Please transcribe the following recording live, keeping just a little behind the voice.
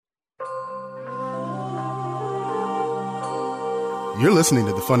You're listening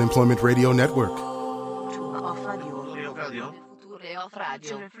to the Fun Employment Radio Network. The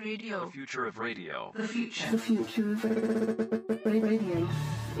future of radio. The future of radio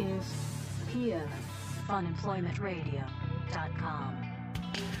is here. FunemploymentRadio.com.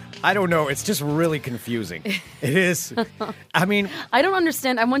 I don't know. It's just really confusing. It is. I mean, I don't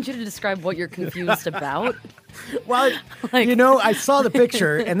understand. I want you to describe what you're confused about. well, I saw the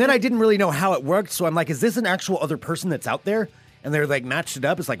picture and then I didn't really know how it worked. So I'm like, is this an actual other person that's out there? And they're like matched it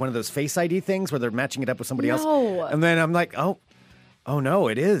up. It's like one of those Face ID things where they're matching it up with somebody else. And then I'm like, oh no,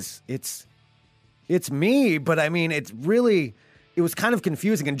 it is. It's me. But I mean, it was kind of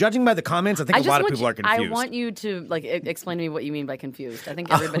confusing. And judging by the comments, I think a lot of people are confused. I want you to explain to me what you mean by confused. I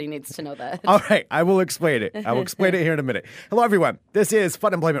think everybody needs to know that. All right, I will explain it. I will explain it here in a minute. Hello, everyone. This is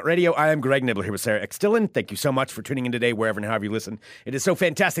Fun Employment Radio. I am Greg Nibbler here with Sarah X. Dillon. Thank you so much for tuning in today, wherever and however you listen. It is so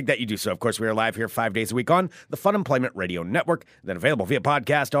fantastic that you do so. Of course, we are live here 5 days a week on the Fun Employment Radio Network, then available via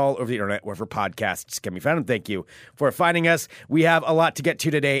podcast all over the internet, wherever podcasts can be found. And thank you for finding us. We have a lot to get to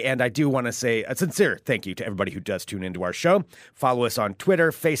today, and I do want to say a sincere thank you to everybody who does tune into our show. Follow us on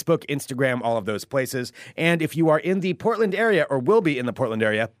Twitter, Facebook, Instagram, all of those places. And if you are in the Portland area or will be in the Portland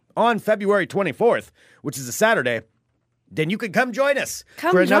area on February 24th, which is a Saturday, then you can come join us.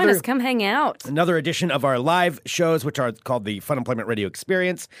 Come join us. Come hang out. Another edition of our live shows, which are called the Fun Employment Radio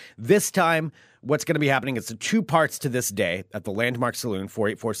Experience. This time, what's going to be happening is 2 parts to this day at the Landmark Saloon,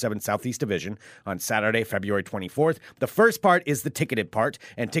 4847 Southeast Division on Saturday, February 24th. The first part is the ticketed part,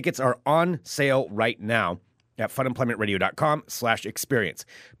 and tickets are on sale right now at funemploymentradio.com/experience.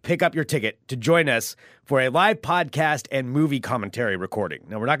 Pick up your ticket to join us for a live podcast and movie commentary recording.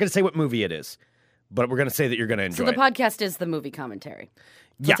 Now, we're not going to say what movie it is, but we're going to say that you're going to enjoy it. So the podcast is the movie commentary.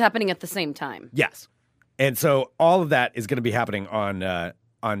 So it's happening at the same time. Yes. And so all of that is going to be happening on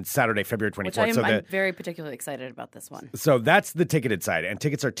Saturday, February 24th. I'm very particularly excited about this one. So that's the ticketed side, and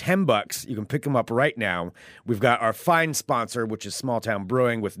tickets are $10. You can pick them up right now. We've got our fine sponsor, which is Small Town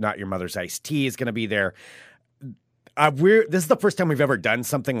Brewing with Not Your Mother's Iced Tea, is going to be there. This is the first time we've ever done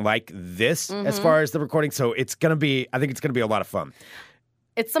something like this as far as the recording, so I think it's going to be a lot of fun.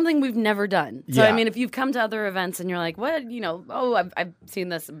 It's something we've never done. So, I mean, if you've come to other events and you're like, what, I've seen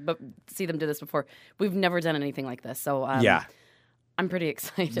this, but see them do this before. We've never done anything like this. So, I'm pretty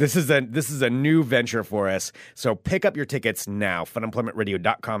excited. This is a new venture for us. So pick up your tickets now.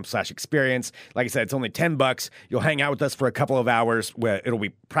 funemploymentradio.com/experience. Like I said, it's only $10. You'll hang out with us for a couple of hours. Where it'll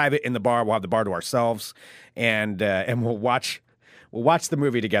be private in the bar. We'll have the bar to ourselves, and we'll watch the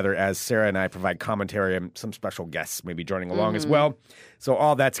movie together as Sarah and I provide commentary and some special guests maybe joining along as well. So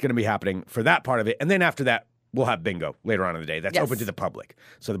all that's going to be happening for that part of it, and then after that, we'll have bingo later on in the day. That's open to the public.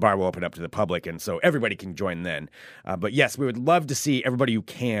 So the bar will open up to the public, and so everybody can join then. But yes, we would love to see everybody who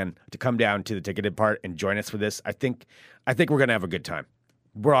can to come down to the ticketed part and join us for this. I think we're going to have a good time.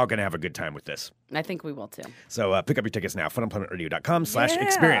 We're all going to have a good time with this. I think we will too. So pick up your tickets now,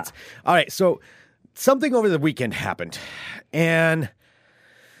 funemploymentradio.com/experience. All right, so something over the weekend happened, and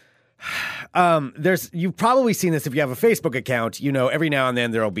you've probably seen this if you have a Facebook account. Every now and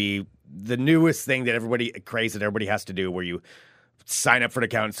then there'll be the newest thing that everybody has to do, where you sign up for an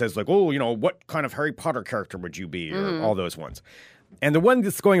account and says what kind of Harry Potter character would you be, or all those ones. And the one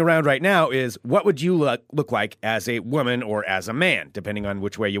that's going around right now is, what would you look like as a woman or as a man, depending on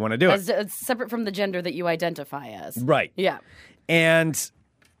which way you want to do it. It's separate from the gender that you identify as. Right. Yeah. And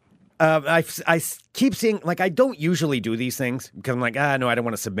I keep seeing, I don't usually do these things because I'm like, no, I don't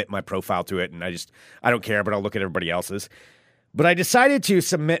want to submit my profile to it, and I don't care, but I'll look at everybody else's. But I decided to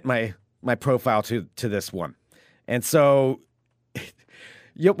submit my profile to this one. And so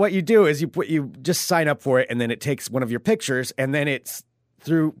what you do is you just sign up for it, and then it takes one of your pictures, and then it's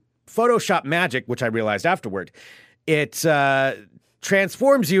through Photoshop magic, which I realized afterward, it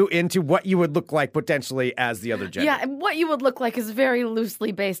transforms you into what you would look like potentially as the other gender. Yeah, and what you would look like is very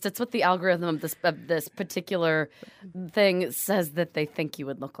loosely based. It's what the algorithm of this particular thing says that they think you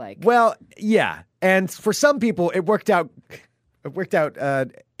would look like. Well, yeah. And for some people, it worked out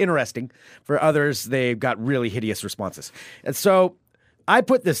interesting. For others, they got really hideous responses. And so I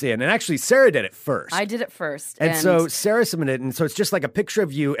put this in, and actually Sarah did it first. I did it first. And so Sarah submitted it, and so it's just like a picture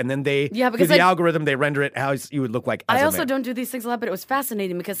of you, and then through the algorithm, they render it how you would look like as a man. I also don't do these things a lot, but it was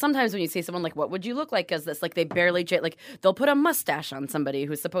fascinating because sometimes when you see someone what would you look like as this? They barely, they'll put a mustache on somebody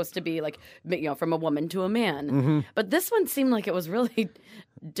who's supposed to be from a woman to a man. Mm-hmm. But this one seemed like it was really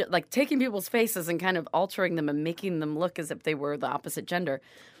taking people's faces and kind of altering them and making them look as if they were the opposite gender.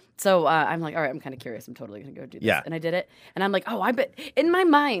 So I'm like, all right, I'm kind of curious. I'm totally going to go do this. Yeah. And I did it. And I'm like, oh, I bet in my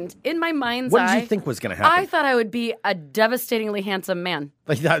mind's What eye. did you think was going to happen? I thought I would be a devastatingly handsome man.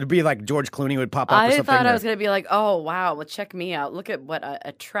 Like that would be like George Clooney would pop up or I something. thought I was going to be like, oh, wow, well, check me out. Look at what an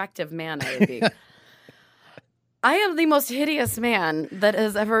attractive man I would be. I am the most hideous man that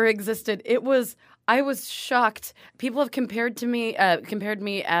has ever existed. I was shocked. People have compared me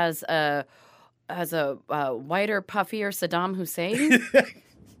as a whiter, puffier Saddam Hussein.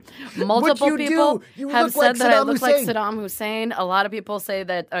 Multiple people have said that I look like Saddam Hussein. A lot of people say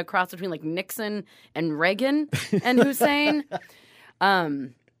that a cross between like Nixon and Reagan and Hussein.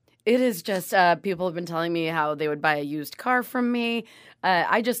 It is just people have been telling me how they would buy a used car from me.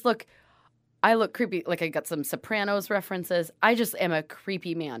 I look creepy. Like I got some Sopranos references. I just am a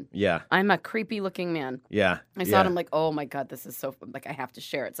creepy man. Yeah. I'm a creepy looking man. Yeah. I saw it. I'm like, oh my God, this is so, like, I have to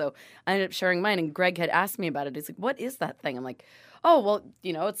share it. So I ended up sharing mine, and Greg had asked me about it. He's like, what is that thing? I'm like, oh, well,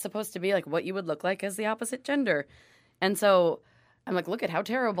 it's supposed to be like what you would look like as the opposite gender. And so I'm like, look at how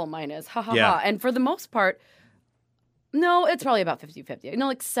terrible mine is. Ha ha ha. And for the most part, no, it's probably about 50-50.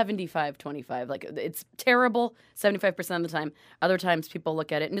 Like 75-25. Like it's terrible 75% of the time. Other times people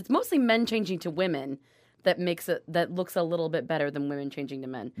look at it, and it's mostly men changing to women that looks a little bit better than women changing to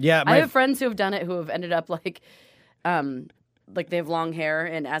men. Yeah, I have friends who have done it who have ended up like they have long hair,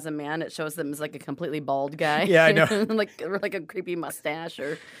 and as a man, it shows them as like a completely bald guy. Yeah, I know. like a creepy mustache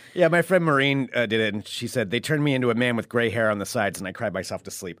or. Yeah, my friend Maureen did it, and she said they turned me into a man with gray hair on the sides, and I cried myself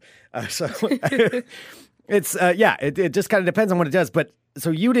to sleep. It's it just kind of depends on what it does. But so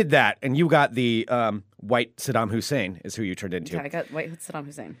you did that, and you got the white Saddam Hussein is who you turned into. Yeah, I got white Saddam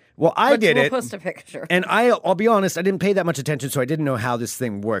Hussein. Well, I did it. We'll post a picture. And I'll be honest, I didn't pay that much attention, so I didn't know how this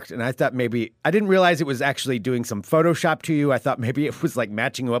thing worked. And I thought maybe I didn't realize it was actually doing some Photoshop to you. I thought maybe it was like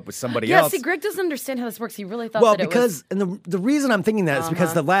matching you up with somebody else. Yeah, see, Greg doesn't understand how this works. He really thought that it was. And the reason I'm thinking that is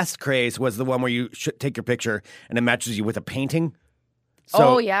because the last craze was the one where you take your picture and it matches you with a painting.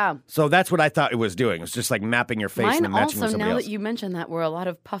 So, oh, yeah. So that's what I thought it was doing. It was just like mapping your face and then matching with somebody now else. That you mentioned that, were a lot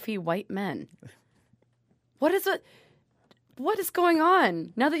of puffy white men. What is it? What is going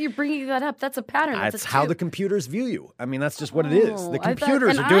on? Now that you're bringing that up, that's a pattern. That's how the computers view you. I mean, that's just what it is. The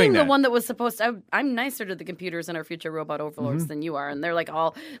computers are doing I'm that. the one that was supposed to. I'm nicer to the computers and our future robot overlords than you are, and they're like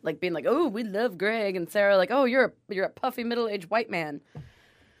all like being like, "Oh, we love Greg," and Sarah like, "Oh, you're a puffy middle-aged white man."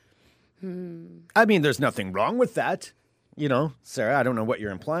 I mean, there's nothing wrong with that. Sarah, I don't know what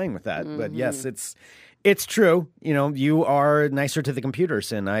you're implying with that, but yes, it's true. You are nicer to the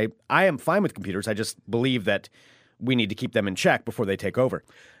computers, and I am fine with computers. I just believe that we need to keep them in check before they take over.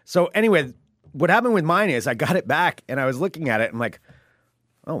 So anyway, what happened with mine is I got it back, and I was looking at it, and I'm like,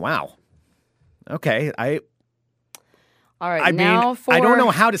 oh, wow. Okay, all right, I don't know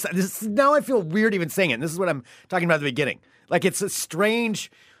how to now I feel weird even saying it. And this is what I'm talking about at the beginning. Like, it's a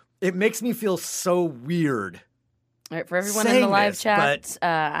strange, it makes me feel so weird. All right, for everyone in the live chat,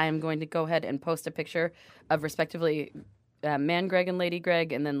 I'm going to go ahead and post a picture of respectively Man Greg and Lady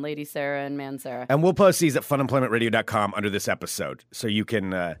Greg, and then Lady Sarah and Man Sarah. And we'll post these at funemploymentradio.com under this episode, so you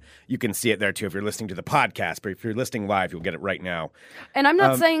can see it there too if you're listening to the podcast. But if you're listening live, you'll get it right now. And I'm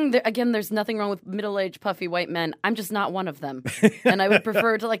not saying that, again, there's nothing wrong with middle-aged puffy white men. I'm just not one of them, and I would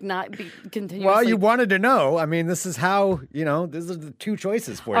prefer to not be continuously. Well, you wanted to know. I mean, this is how these are the two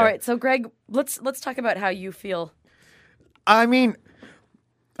choices for you. All right, so Greg, let's talk about how you feel. I mean,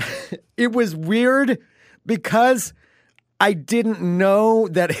 it was weird because I didn't know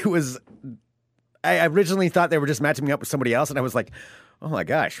that it was. I originally thought they were just matching me up with somebody else, and I was like, "Oh my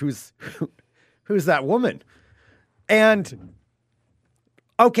gosh, who's that woman?" And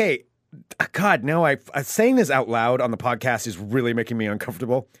okay, God, no, I saying this out loud on the podcast is really making me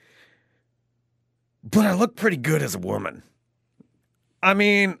uncomfortable. But I look pretty good as a woman. I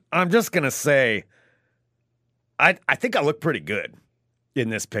mean, I'm just gonna say. I think I look pretty good in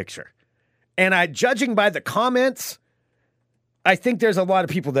this picture. And judging by the comments, I think there's a lot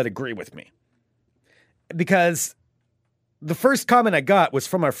of people that agree with me. Because the first comment I got was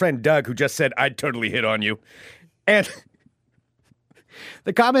from our friend Doug, who just said, I'd totally hit on you. And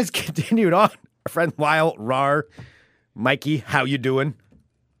the comments continued on. Our friend Lyle, Rar, Mikey, how you doing?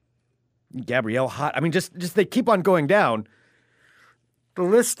 Gabrielle, hot. I mean, just they keep on going down. The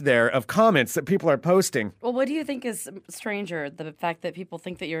list there of comments that people are posting. Well, what do you think is stranger? The fact that people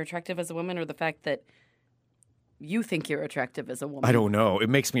think that you're attractive as a woman, or the fact that you think you're attractive as a woman? I don't know. It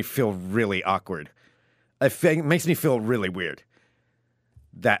makes me feel really awkward. It makes me feel really weird.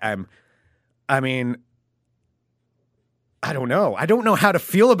 That I don't know. I don't know how to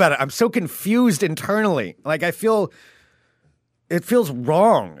feel about it. I'm so confused internally. Like, it feels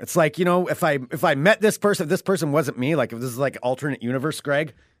wrong. It's like, if I met this person, if this person wasn't me, like if this is like alternate universe,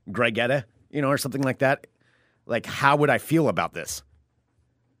 Greg, Gregetta, or something like that. Like, how would I feel about this?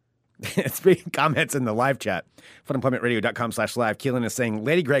 It's being comments in the live chat. funemploymentradio.com/live. Keelan is saying,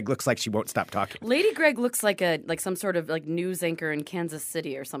 Lady Greg looks like she won't stop talking. Lady Greg looks like some sort of like news anchor in Kansas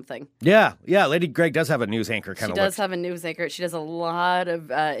City or something. Yeah. Lady Greg does have a news anchor kind of She does have a news anchor. She does a lot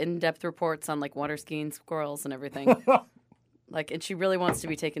of in-depth reports on like water skiing squirrels and everything. And she really wants to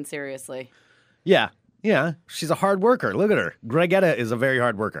be taken seriously. Yeah. She's a hard worker. Look at her. Gregetta is a very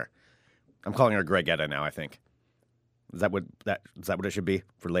hard worker. I'm calling her Gregetta now, I think. Is that what it should be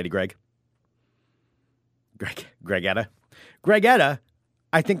for Lady Greg? Gregetta? Gregetta,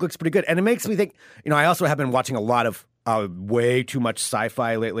 I think, looks pretty good. And it makes me think, I also have been watching a lot of way too much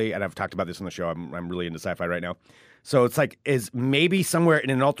sci-fi lately, and I've talked about this on the show. I'm really into sci-fi right now. So it's like, is maybe somewhere in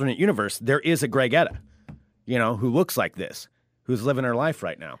an alternate universe, there is a Gregetta, who looks like this, who's living her life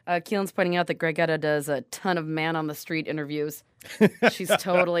right now. Keelan's pointing out that Gregetta does a ton of man-on-the-street interviews. She's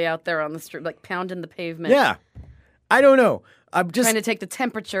totally out there on the street, like pounding the pavement. Yeah. I don't know. I'm just trying to take the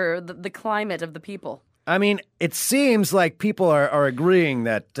temperature, the climate of the people. I mean, it seems like people are agreeing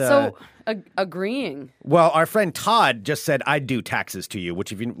that... agreeing? Well, our friend Todd just said, I'd do taxes to you,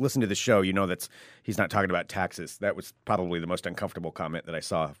 which if you listen to the show, you know he's not talking about taxes. That was probably the most uncomfortable comment that I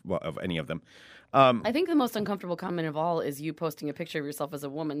saw of any of them. I think the most uncomfortable comment of all is you posting a picture of yourself as a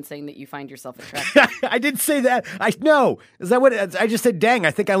woman saying that you find yourself attractive. I didn't say that. No. Is that what... I just said, dang,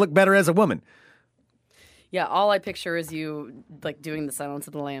 I think I look better as a woman. Yeah, all I picture is you like doing the Silence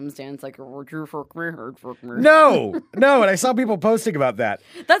of the Lambs dance, like No, and I saw people posting about that.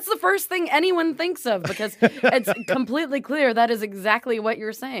 That's the first thing anyone thinks of because it's completely clear that is exactly what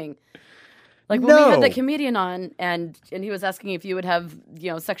you're saying. Like when we had the comedian on, and he was asking if you would have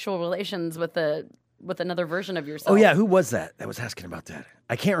sexual relations with another version of yourself. Oh yeah, who was that was asking about that?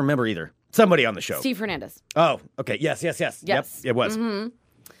 I can't remember either. Somebody on the show. Steve Hernandez. Oh, okay. Yes. Yep, it was. Mm-hmm.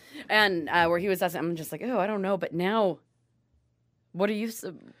 And where he was asking, I'm just like, I don't know. But now, what do you?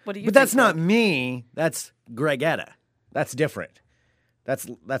 But that's not me. That's Gregetta. That's different.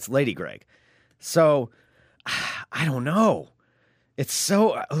 That's Lady Greg. So, I don't know. It's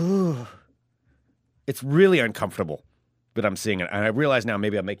so. It's really uncomfortable that I'm seeing it, and I realize now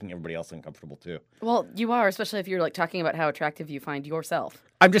maybe I'm making everybody else uncomfortable too. Well, you are, especially if you're like talking about how attractive you find yourself.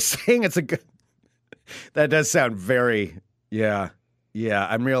 I'm just saying it's a good. That does sound very Yeah,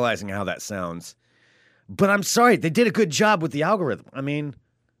 I'm realizing how that sounds. But I'm sorry, they did a good job with the algorithm. I mean,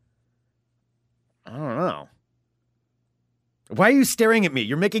 I don't know. Why are you staring at me?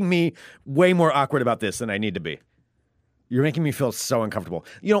 You're making me way more awkward about this than I need to be. You're making me feel so uncomfortable.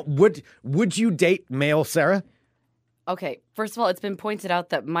 Would you date male Sarah? Okay, first of all, it's been pointed out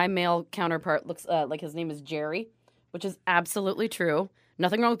that my male counterpart looks like his name is Jerry, which is absolutely true.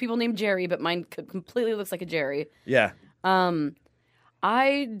 Nothing wrong with people named Jerry, but mine completely looks like a Jerry. Yeah.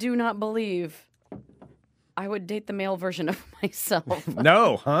 I do not believe I would date the male version of myself.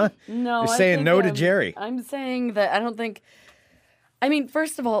 No, huh? No. You're saying no to Jerry. I'm saying that I don't think... I mean,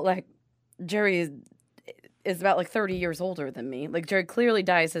 first of all, like, Jerry is about, like, 30 years older than me. Like, Jerry clearly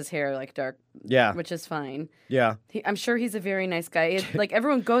dyes his hair, like, dark. Yeah. Which is fine. Yeah. I'm sure he's a very nice guy. Like,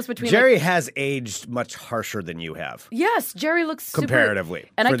 everyone goes between... Jerry has aged much harsher than you have. Yes, Jerry looks super... Comparatively.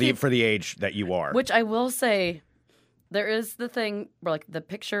 And for the age that you are. Which I will say... There is the thing where, like, the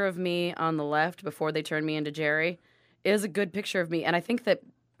picture of me on the left before they turned me into Jerry is a good picture of me. And I think that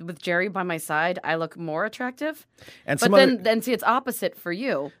with Jerry by my side, I look more attractive. But then see, it's opposite for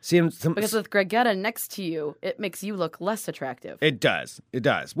you. Because with Gregetta next to you, it makes you look less attractive. It does.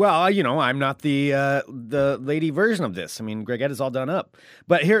 Well, I'm not the lady version of this. I mean, Gregetta's all done up.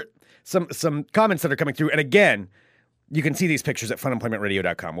 But here, some comments that are coming through. And again... You can see these pictures at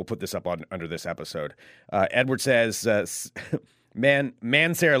funemploymentradio.com. We'll put this up under this episode. Edward says,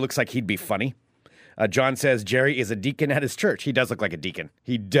 man, Sarah looks like he'd be funny. John says, Jerry is a deacon at his church. He does look like a deacon.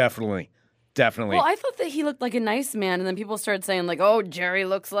 He definitely. Well, I thought that he looked like a nice man, and then people started saying, like, oh, Jerry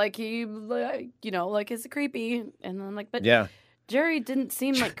looks like he, like is creepy. And then I'm like, but yeah. Jerry didn't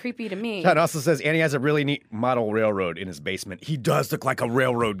seem like creepy to me. John also says, and he has a really neat model railroad in his basement. He does look like a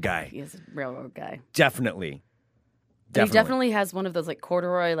railroad guy. He is a railroad guy. Definitely. He definitely has one of those like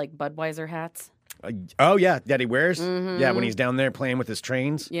corduroy like Budweiser hats. Oh yeah, that he wears. Mm-hmm. Yeah, when he's down there playing with his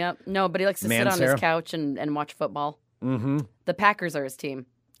trains. Yep. No, but he likes to sit on his couch and watch football. Mm-hmm. The Packers are his team.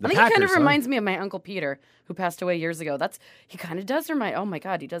 I think he kind of reminds me of my Uncle Peter, who passed away years ago. He kind of does remind. Oh my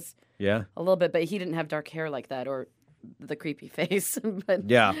God, he does. Yeah. A little bit, but he didn't have dark hair like that or the creepy face. But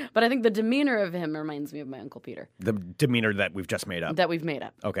yeah. But I think the demeanor of him reminds me of my Uncle Peter. The demeanor that we've just made up.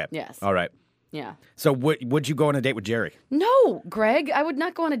 Okay. Yes. All right. Yeah. So would you go on a date with Jerry? No, Greg. I would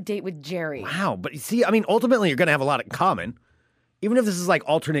not go on a date with Jerry. Wow. But see, I mean, ultimately you're going to have a lot in common. even if this is like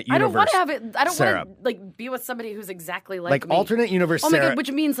alternate universe. I don't want to have it. I don't Sarah. want to like be with somebody who's exactly like me. alternate universe. Oh my Sarah. God,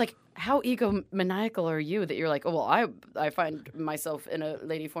 which means like how egomaniacal are you that you're like, oh well, I find myself in a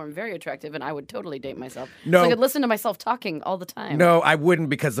lady form very attractive, and I would totally date myself. No. So I could listen to myself talking all the time. No, I wouldn't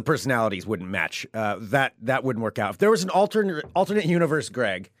because the personalities wouldn't match. That wouldn't work out. If there was an alternate universe,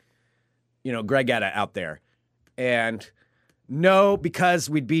 Greg Etta out there, and no, because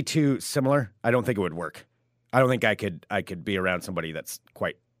we'd be too similar. I don't think it would work. I don't think I could be around somebody that's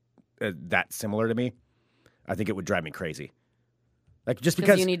quite that similar to me. I think it would drive me crazy. Like just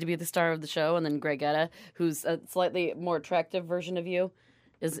because you need to be the star of the show, and then Greg Etta, who's a slightly more attractive version of you,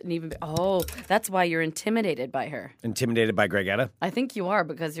 isn't even. Oh, that's why you're intimidated by her. Intimidated by Greg Etta? I think you are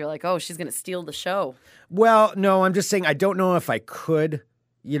because you're like, oh, she's going to steal the show. Well, no, I'm just saying I don't know if I could.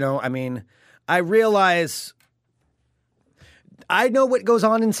 I mean, I realize I know what goes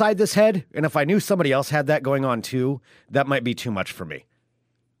on inside this head, and if I knew somebody else had that going on too, that might be too much for me.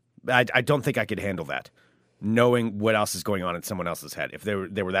 I don't think I could handle that, knowing what else is going on in someone else's head. If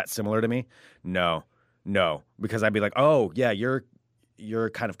they were that similar to me, no, because I'd be like, oh yeah, you're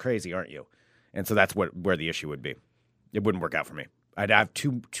kind of crazy, aren't you? And so that's where the issue would be. It wouldn't work out for me. I'd have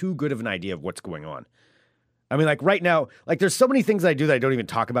too good of an idea of what's going on. I mean, like right now, like there's so many things I do that I don't even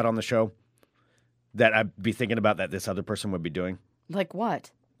talk about on the show that I'd be thinking about that this other person would be doing. Like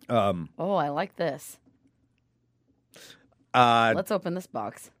what? Oh, I like this. Let's open this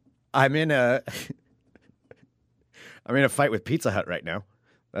box. I'm in a fight with Pizza Hut right now.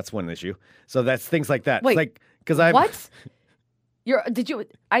 That's one issue. So that's things like that. Wait, like because I what?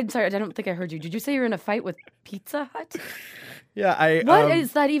 I'm sorry, I don't think I heard you. Did you say you're in a fight with Pizza Hut? Yeah, What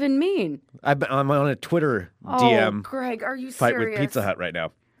does that even mean? I'm on a Twitter DM. Oh, Greg, are you fight serious? with Pizza Hut right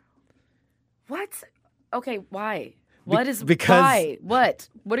now. What? Okay, why? Because why? What?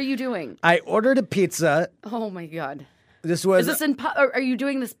 What are you doing? I ordered a pizza. Oh my God. This was. Is this are you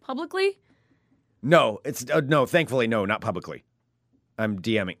doing this publicly? No, it's no. Thankfully, no, not publicly. I'm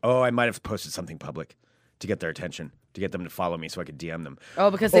DMing. Oh, I might have posted something public to get their attention, to get them to follow me, so I could DM them.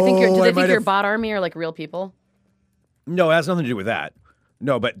 Oh, because they think do they think your bot army are like real people? No, it has nothing to do with that.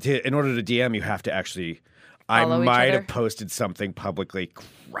 No, but in order to DM, you have to actually. Follow I might each other? have posted something publicly.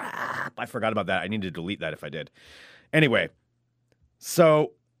 Crap! I forgot about that. I need to delete that if I did. Anyway,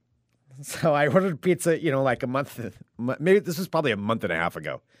 so I ordered pizza, like a month, maybe this was probably a month and a half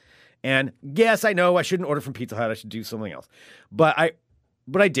ago. And yes, I know I shouldn't order from Pizza Hut. I should do something else. But I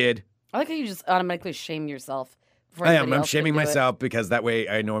did. I like how you just automatically shame yourself. I am. I'm shaming myself because that way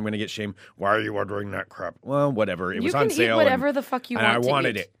I know I'm going to get shamed. Why are you ordering that crap? Well, whatever. It was on sale. You can eat whatever the fuck you want to eat. And I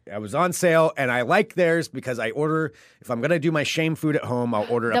wanted it. I was on sale, and I like theirs because I order, if I'm going to do my shame food at home,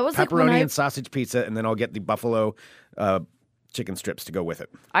 I'll order a pepperoni and sausage pizza, and then I'll get the buffalo chicken strips to go with it.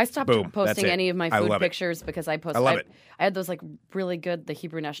 I stopped Boom. posting any of my food pictures it. because I love it. I had those like really good, the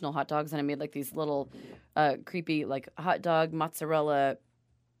Hebrew National hot dogs, and I made like these little creepy like hot dog mozzarella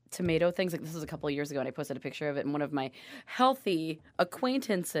tomato things. Like this was a couple of years ago, and I posted a picture of it, and one of my healthy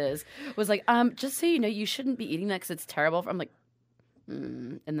acquaintances was like, just so you know, you shouldn't be eating that because it's terrible. I'm like,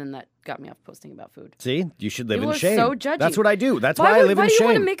 and then that got me off posting about food. See, you should live in was shame. So judgy. That's what I do. That's why I live in shame. Why do you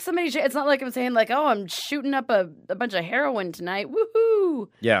want to make somebody shame? It's not like I'm saying like, oh, I'm shooting up a bunch of heroin tonight. Woohoo!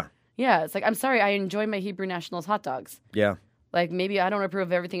 Yeah. Yeah, it's like, I'm sorry, I enjoy my Hebrew Nationals hot dogs. Yeah. Like, maybe I don't approve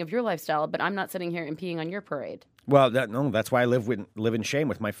of everything of your lifestyle, but I'm not sitting here and peeing on your parade. Well, that's why I live in shame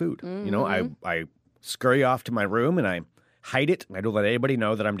with my food. Mm-hmm. I scurry off to my room and I hide it. And I don't let anybody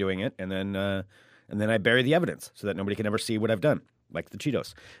know that I'm doing it, and then I bury the evidence so that nobody can ever see what I've done, like the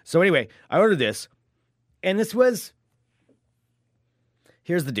Cheetos. So anyway, I ordered this, and this was.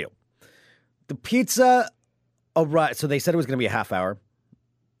 Here's the deal: the pizza arrived. So they said it was going to be a half hour,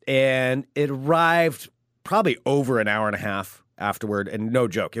 and it arrived probably over an hour and a half afterward. And no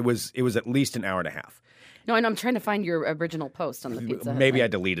joke, it was at least an hour and a half. No, and I'm trying to find your original post on the Pizza Hut Maybe thing. I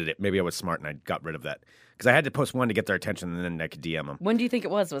deleted it. Maybe I was smart and I got rid of that. Because I had to post one to get their attention, and then I could DM them. When do you think it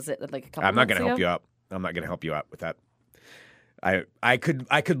was? Was it like a couple I'm not going months to help ago? you out. I'm not going to help you out with that. I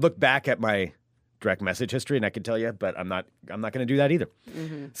could look back at my direct message history and I could tell you, but I'm not going to do that either.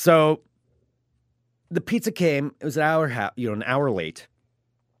 Mm-hmm. So the pizza came. It was an hour late.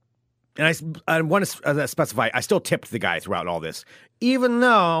 And I want to specify, I still tipped the guy throughout all this, even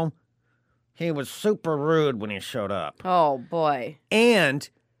though he was super rude when he showed up. Oh, boy. And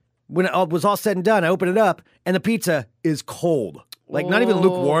when it was all said and done, I opened it up, and the pizza is cold. Like, not even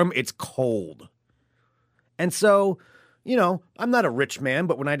lukewarm, it's cold. And so, I'm not a rich man,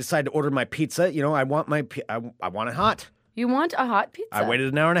 but when I decide to order my pizza, I want I want it hot. You want a hot pizza? I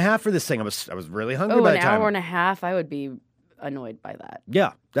waited an hour and a half for this thing. I was really hungry by the an time. hour and a half? I would be annoyed by that.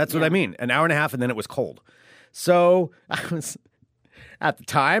 Yeah, that's what I mean. An hour and a half, and then it was cold. So I was at the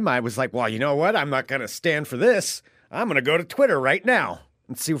time, I was like, well, you know what? I'm not going to stand for this. I'm going to go to Twitter right now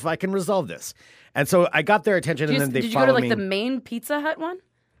and see if I can resolve this. And so I got their attention, and then they Did you go to followed like me. the main Pizza Hut one?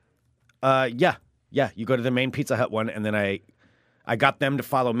 Yeah. You go to the main Pizza Hut one, and then I got them to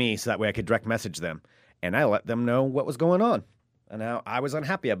follow me so that way I could direct message them, and I let them know what was going on. And now I was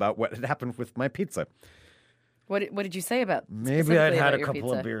unhappy about what had happened with my pizza. What did you say about? Maybe I'd specifically had about a your couple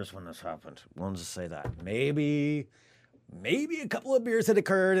pizza? of beers when this happened. We'll just say that. Maybe a couple of beers had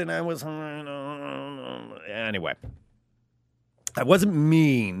occurred, and I was anyway. I wasn't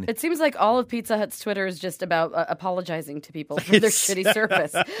mean. It seems like all of Pizza Hut's Twitter is just about apologizing to people for their shitty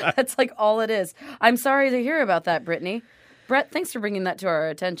service. That's like all it is. I'm sorry to hear about that, Brittany. Brett, thanks for bringing that to our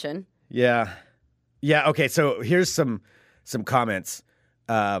attention. Yeah. Okay. So here's some comments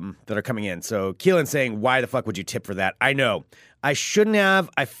that are coming in. So Keelan saying, "Why the fuck would you tip for that?" I know I shouldn't have.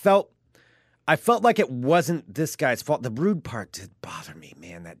 I felt like it wasn't this guy's fault. The rude part did bother me,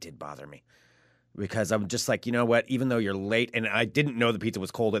 man. That did bother me because I'm just like, you know what? Even though you're late, and I didn't know the pizza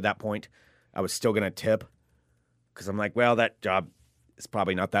was cold at that point, I was still gonna tip because I'm like, well, that job is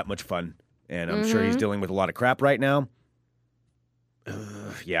probably not that much fun, and I'm sure he's dealing with a lot of crap right now.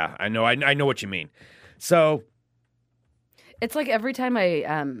 Yeah, I know what you mean. So. It's like every time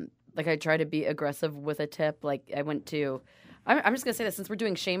I try to be aggressive with a tip. Like I'm just gonna say this since we're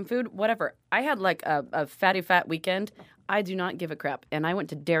doing shame food, whatever. I had like a fatty fat weekend. I do not give a crap, and I went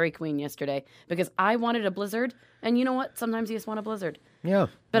to Dairy Queen yesterday because I wanted a Blizzard. And you know what? Sometimes you just want a Blizzard. Yeah,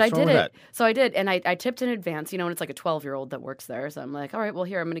 but I what's wrong did with it. that? So I did, and I tipped in advance. And it's like a 12-year-old that works there. So I'm like, all right, well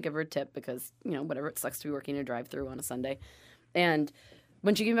here I'm gonna give her a tip because whatever. It sucks to be working a drive-through on a Sunday. And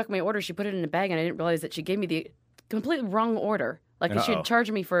when she gave me back my order, she put it in a bag, and I didn't realize that she gave me the completely wrong order. Like she had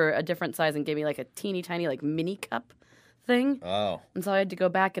charged me for a different size and gave me like a teeny tiny like mini cup thing. Oh. And so I had to go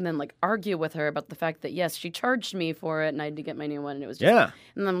back and then like argue with her about the fact that yes, she charged me for it and I had to get my new one and it was just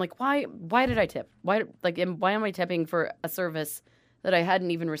And I'm like, why did I tip? Why am I tipping for a service that I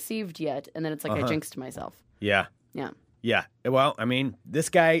hadn't even received yet? And then it's like I jinxed myself. Yeah. Yeah. Yeah. Well, I mean, this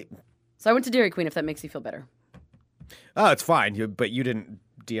guy. So I went to Dairy Queen if that makes you feel better. Oh, it's fine. But you didn't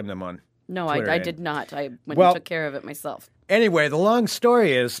DM them on. No, Twitter I and- did not. I went and took care of it myself. Anyway, the long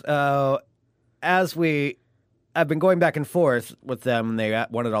story is, I've been going back and forth with them, and they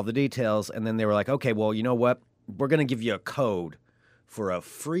wanted all the details, and then they were like, okay, well, you know what? We're going to give you a code for a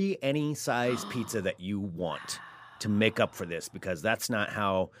free any size pizza that you want to make up for this, because that's not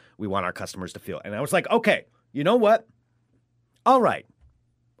how we want our customers to feel. And I was like, okay, you know what? All right.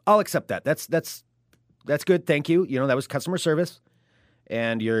 I'll accept that. That's good. Thank you. That was customer service,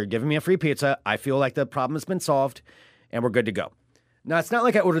 and you're giving me a free pizza. I feel like the problem has been solved, and we're good to go. Now, it's not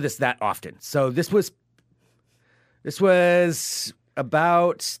like I order this that often. So this was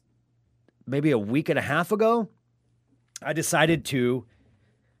about maybe a week and a half ago. I decided to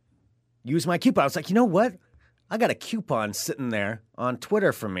use my coupon. I was like, you know what? I got a coupon sitting there on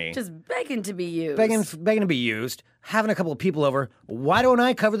Twitter for me. Just begging to be used. Begging to be used. Having a couple of people over. Why don't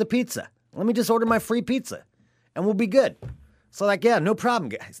I cover the pizza? Let me just order my free pizza, and we'll be good. So like, yeah, no problem,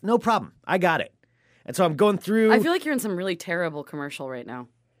 guys. No problem. I got it. And so I'm going through. I feel like you're in some really terrible commercial right now.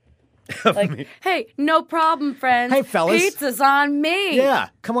 Like, hey, no problem, friends. Hey, fellas. Pizza's on me. Yeah,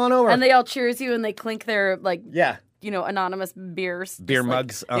 come on over. And they all cheers you and they clink their, yeah, anonymous beers. Beer Just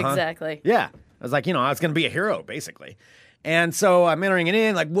mugs. Exactly. Yeah. I was like, I was going to be a hero, basically. And so I'm entering it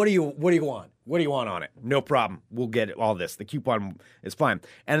in, like, what do you want? What do you want on it? No problem. We'll get all this. The coupon is fine.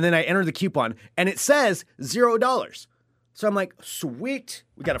 And then I enter the coupon, and it says $0. So I'm like, sweet.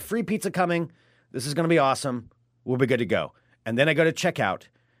 We got a free pizza coming. This is going to be awesome. We'll be good to go. And then I go to checkout,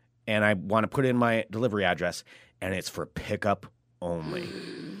 and I want to put in my delivery address, and it's for pickup only.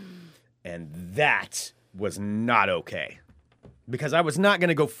 And that was not okay, because I was not going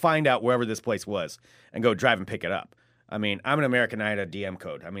to go find out wherever this place was and go drive and pick it up. I mean, I'm an American. I had a DM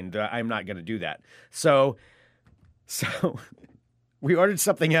code. I mean, I'm not going to do that. So we ordered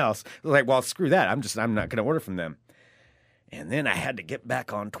something else. Like, well, screw that. I'm not going to order from them. And then I had to get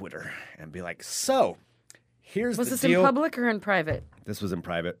back on Twitter and be like, so here's the deal. Was this in public or in private? This was in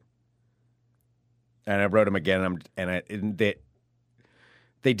private. And I wrote them again, and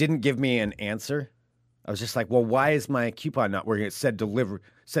they didn't give me an answer. I was just like, well, why is my coupon not working? It said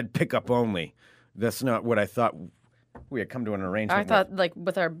said pickup only. That's not what I thought we had come to an arrangement. I thought, like,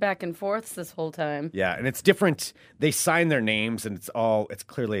 with our back and forths this whole time. Yeah, and it's different. They sign their names, and it's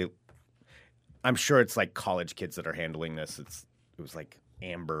clearly, I'm sure it's like college kids that are handling this. It was like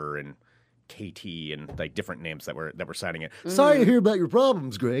Amber and KT and like different names that were signing it. Sorry to hear about your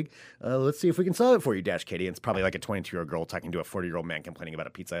problems, Greg. Let's see if we can solve it for you, Dash Katie. And it's probably like a 22-year-old girl talking to a 40-year-old man complaining about a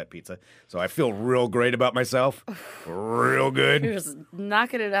Pizza Hut pizza. So I feel real great about myself. Real good. You're just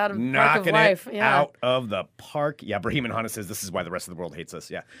knocking it out of the park of life. Out of the park. Yeah, Brahim and Hana says this is why the rest of the world hates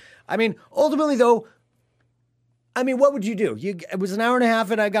us. Yeah. I mean, ultimately, though, what would you do? It was an hour and a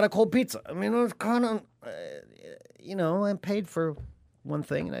half and I got a cold pizza. I mean, it was kind of, I paid for one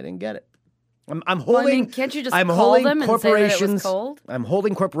thing and I didn't get it. I'm holding. Can't you just call them and say that it was cold? I'm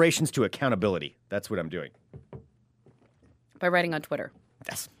holding corporations to accountability. That's what I'm doing. By writing on Twitter.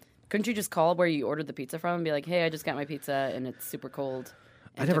 Yes. Couldn't you just call where you ordered the pizza from and be like, hey, I just got my pizza and it's super cold?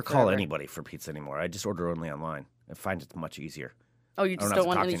 I never call anybody for pizza anymore. I just order only online. I find it much easier. Oh, you just don't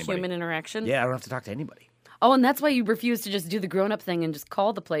want any human interaction? Yeah, I don't have to talk to anybody. Oh, and that's why you refuse to just do the grown-up thing and just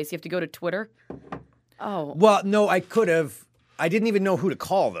call the place. You have to go to Twitter? Oh. Well, no, I could have. I didn't even know who to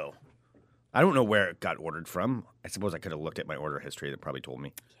call, though. I don't know where it got ordered from. I suppose I could have looked at my order history. That probably told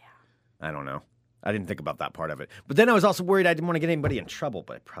me. Yeah. I don't know. I didn't think about that part of it. But then I was also worried I didn't want to get anybody in trouble,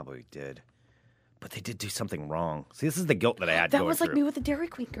 but I probably did. But they did do something wrong. See, this is the guilt that I had going through. That was like me with the Dairy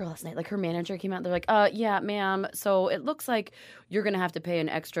Queen girl last night. Like her manager came out. They're like, yeah, ma'am. So it looks like you're going to have to pay an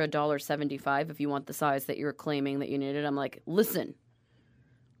extra $1.75 if you want the size that you're claiming that you needed. I'm like, listen,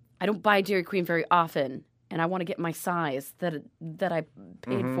 I don't buy Dairy Queen very often. And I want to get my size that I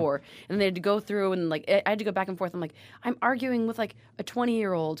paid for. And they had to go through and like I had to go back and forth. I'm like, I'm arguing with like a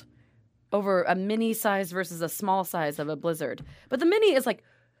 20-year-old over a mini size versus a small size of a Blizzard. But the mini is like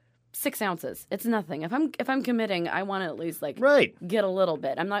 6 ounces. It's nothing. If I'm committing, I want to at least like get a little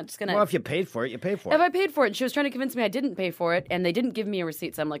bit. I'm not just gonna. Well, if you paid for it, you paid for it. If I paid for it, and she was trying to convince me I didn't pay for it, and they didn't give me a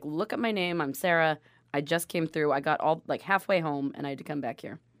receipt. So I'm like, look at my name. I'm Sarah. I just came through. I got all like halfway home, and I had to come back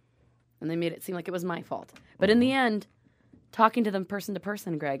here. And they made it seem like it was my fault. But in the end, talking to them person to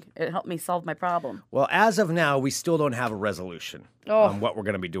person, Greg, it helped me solve my problem. Well, as of now, we still don't have a resolution on what we're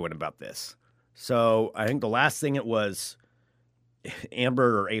going to be doing about this. So I think the last thing it was,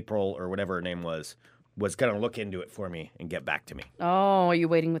 Amber or April or whatever her name was going to look into it for me and get back to me. Oh, are you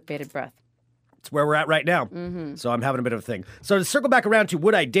waiting with bated breath? It's where we're at right now. Mm-hmm. So I'm having a bit of a thing. So to circle back around to,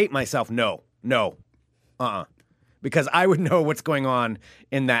 would I date myself? No. Because I would know what's going on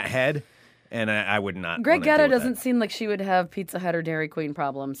in that head, and I would not. Greg Getta doesn't seem like she would have Pizza Hut or Dairy Queen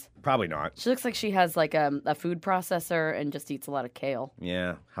problems. Probably not. She looks like she has like a food processor and just eats a lot of kale.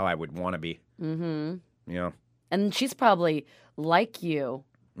 Yeah, how I would want to be. Mm-hmm. Yeah. And she's probably like you.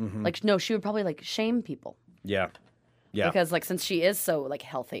 Mm-hmm. Like, no, she would probably like shame people. Yeah. Yeah. Because like since she is so like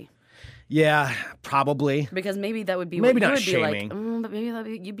healthy. Yeah, probably. Because maybe that would be maybe what you not would shaming. Be like, but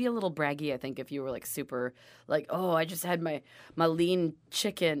maybe you'd be a little braggy, I think, if you were like super like, oh, I just had my lean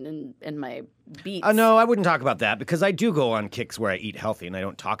chicken and my beets. No, I wouldn't talk about that because I do go on kicks where I eat healthy and I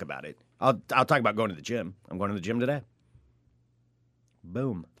don't talk about it. I'll talk about going to the gym. I'm going to the gym today.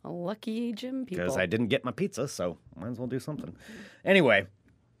 Boom. Lucky gym people. Because I didn't get my pizza, so might as well do something. Anyway.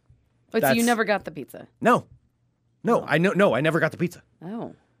 Wait, so you never got the pizza? No. I never got the pizza.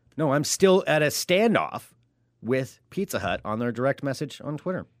 Oh. No, I'm still at a standoff with Pizza Hut on their direct message on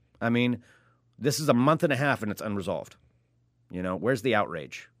Twitter. I mean, this is a month and a half and it's unresolved. You know, where's the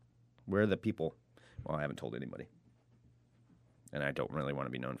outrage? Where are the people? Well, I haven't told anybody. And I don't really want to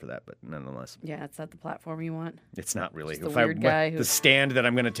be known for that, but nonetheless. Yeah, it's not the platform you want. It's not really. Just the weird guy the stand that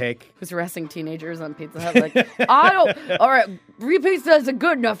I'm going to take. Who's harassing teenagers on Pizza Hut. Like, all right, pizza isn't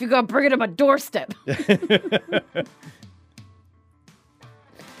good enough. You got to bring it to my doorstep.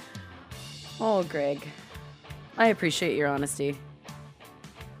 Oh, Greg. I appreciate your honesty.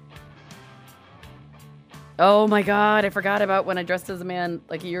 Oh my God, I forgot about when I dressed as a man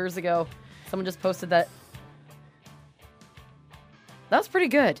like years ago. Someone just posted that. That was pretty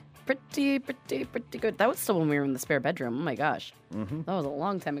good. Pretty good. That was still when we were in the spare bedroom. Oh my gosh. Mm-hmm. That was a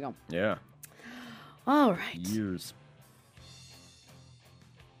long time ago. Yeah. All right. Years.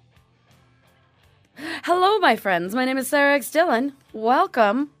 Hello, my friends. My name is Sarah X. Dillon.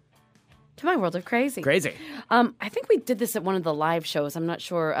 Welcome to my world of crazy. Crazy. I think we did this at one of the live shows. I'm not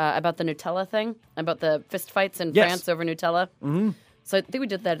sure about the Nutella thing, about the fist fights in France over Nutella. Mm-hmm. So I think we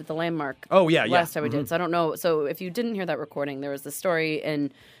did that at the Landmark. Oh, yeah. Last time we did. So I don't know. So if you didn't hear that recording, there was this story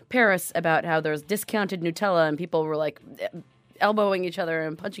in Paris about how there was discounted Nutella and people were like elbowing each other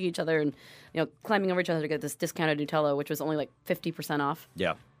and punching each other and climbing over each other to get this discounted Nutella, which was only like 50% off.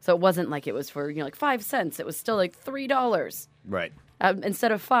 Yeah. So it wasn't like it was for like 5 cents. It was still like $3. Right.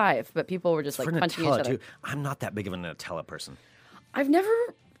 Instead of 5, but people were just like punching Nutella, each other. too. I'm not that big of a Nutella person. I've never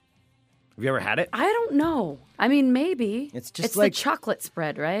Have you ever had it? I don't know. I mean, maybe. It's just it's like the chocolate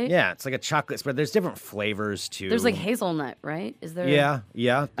spread, right? Yeah, it's like a chocolate spread. There's different flavors too. There's like hazelnut, right? Is there? Yeah.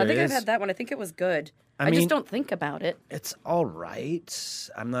 I think there I've is. had that one. I think it was good. I mean, just don't think about it. It's all right.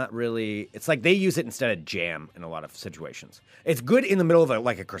 I'm not really. It's like they use it instead of jam in a lot of situations. It's good in the middle of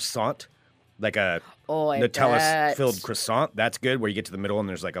a croissant, like a Nutella-filled croissant. That's good, where you get to the middle and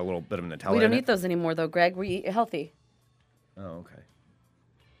there's like a little bit of Nutella. We don't in eat those anymore, though, Greg. We eat healthy. Oh, okay.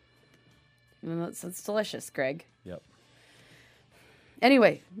 And it's delicious, Greg. Yep.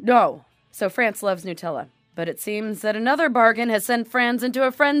 Anyway, no. So France loves Nutella, but it seems that another bargain has sent France into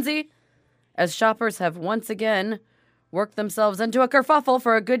a frenzy, as shoppers have once again worked themselves into a kerfuffle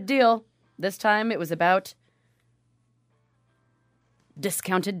for a good deal. This time it was about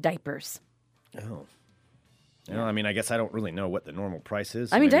discounted diapers. Oh. Well, I mean, I guess I don't really know what the normal price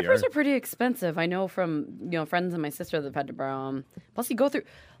is. I mean, diapers are pretty expensive. I know from, friends and my sister that have had to borrow them. Plus, you go through,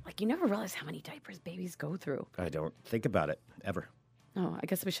 you never realize how many diapers babies go through. I don't think about it ever. Oh, I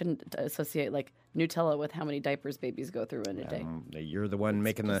guess we shouldn't associate, Nutella with how many diapers babies go through in a day. You're the one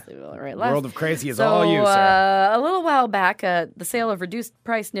making the right, world of crazy is all you, sir. A little while back, the sale of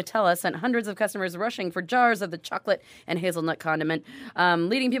reduced-price Nutella sent hundreds of customers rushing for jars of the chocolate and hazelnut condiment,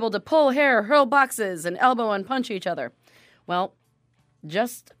 leading people to pull hair, hurl boxes, and elbow and punch each other. Well,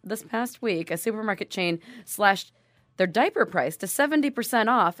 just this past week, a supermarket chain slashed their diaper price to 70%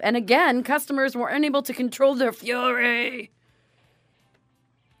 off, and again, customers were unable to control their fury.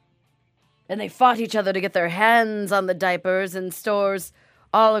 And they fought each other to get their hands on the diapers in stores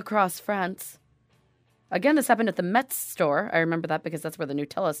all across France. Again, this happened at the Metz store. I remember that because that's where the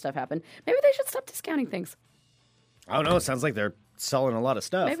Nutella stuff happened. Maybe they should stop discounting things. I don't know. It sounds like they're selling a lot of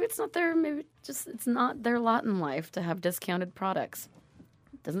stuff. Maybe it's not it's not their lot in life to have discounted products.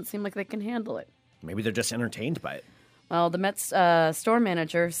 It doesn't seem like they can handle it. Maybe they're just entertained by it. Well, the Met's store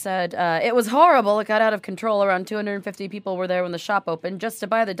manager said it was horrible. It got out of control. Around 250 people were there when the shop opened just to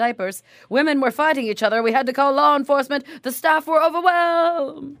buy the diapers. Women were fighting each other. We had to call law enforcement. The staff were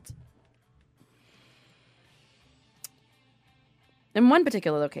overwhelmed. In one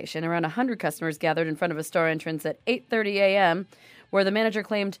particular location, around 100 customers gathered in front of a store entrance at 8:30 a.m., where the manager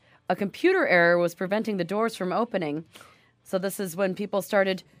claimed a computer error was preventing the doors from opening. So this is when people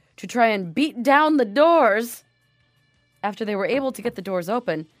started to try and beat down the doors. After they were able to get the doors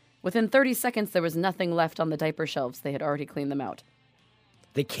open, within 30 seconds, there was nothing left on the diaper shelves. They had already cleaned them out.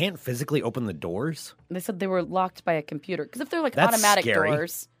 They can't physically open the doors? They said they were locked by a computer. Because if they're That's automatic scary.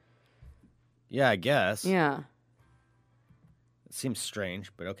 doors. Yeah, I guess. Yeah. It seems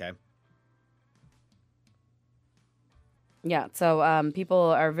strange, but okay. Yeah, so people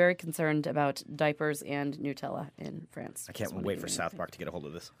are very concerned about diapers and Nutella in France. I can't wait for South Park to get a hold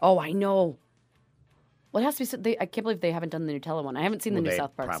of this. Oh, I know. Well, it has to be. I can't believe they haven't done the Nutella one. I haven't seen the new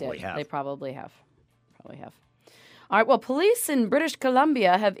South Parks yet. Have. They probably have. All right. Well, police in British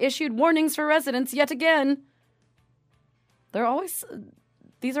Columbia have issued warnings for residents yet again.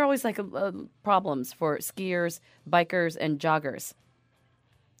 These are always problems for skiers, bikers, and joggers.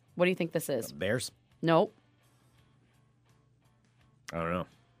 What do you think this is? Bears? Nope. I don't know.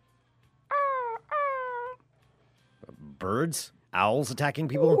 Birds? Owls attacking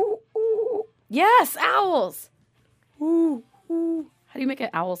people? Yes, owls. Ooh, ooh. How do you make an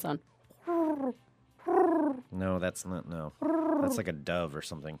owl sound? No, that's not. No, that's like a dove or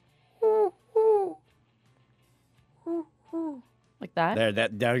something. Like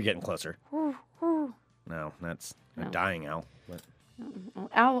that? Now you're getting closer. No, that's a dying owl. But...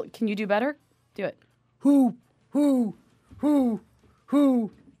 Owl, can you do better? Do it. Who?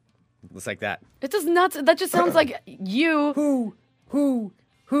 Looks like that. It does not. That just sounds like you. Who?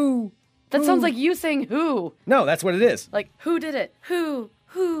 That sounds like you saying who. No, that's what it is. Like, who did it? Who?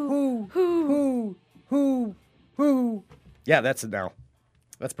 Yeah, that's it now.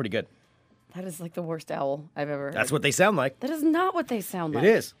 That's pretty good. That is like the worst owl I've ever heard. That's what they sound like. That is not what they sound like. It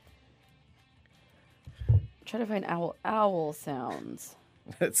is. Try to find owl sounds.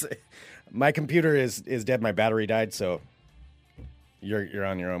 My computer is dead. My battery died, so you're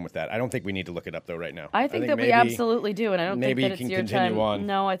on your own with that. I don't think we need to look it up though right now. I think that we absolutely do, and I don't think maybe that you it's can your continue time. on.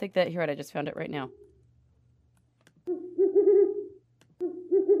 No, I think that here. I just found it right now.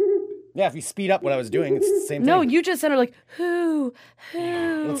 Yeah, if you speed up what I was doing, it's the same thing. No, you just sounded like who.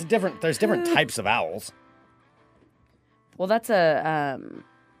 Well, there's different types of owls. Well, that's a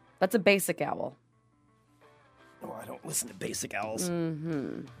basic owl. Oh, I don't listen to basic owls.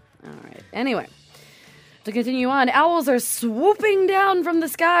 Mm-hmm. All right. Anyway, to continue on, owls are swooping down from the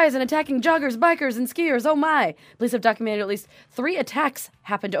skies and attacking joggers, bikers, and skiers. Oh my! Police have documented at least 3 attacks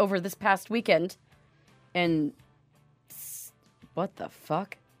happened over this past weekend. And what the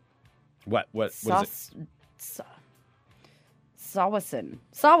fuck? What is it? Sawasin.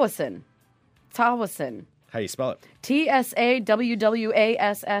 How do you spell it?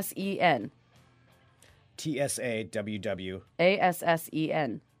 TSAWWASSEN. TSAWW.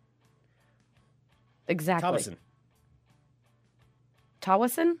 ASSEN. Exactly.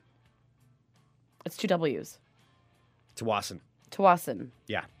 Tawasin? It's 2 W's. Tawasin.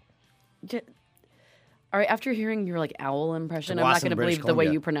 Yeah. All right, after hearing your owl impression, I'm not Tawasin, going to British believe the way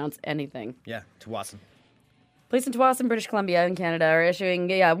Columbia. you pronounce anything. Yeah, Tawasin. Police in Tawasin, British Columbia, and Canada are issuing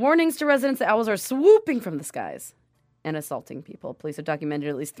warnings to residents that owls are swooping from the skies and assaulting people. Police have documented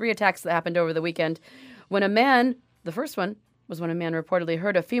at least 3 attacks that happened over the weekend when the first one was when a man reportedly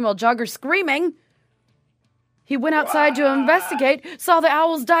heard a female jogger screaming. He went outside to investigate, saw the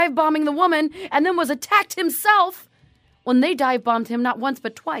owls dive bombing the woman, and then was attacked himself when they dive bombed him not once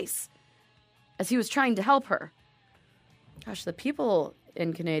but twice as he was trying to help her. Gosh, the people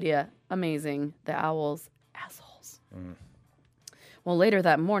in Canada, amazing. The owls, assholes. Well, later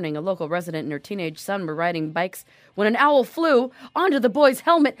that morning, a local resident and her teenage son were riding bikes when an owl flew onto the boy's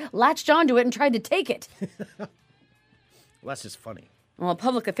helmet, latched onto it, and tried to take it. Well, that's just funny. Well, a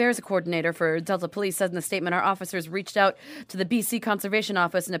public affairs coordinator for Delta Police said in a statement, our officers reached out to the BC Conservation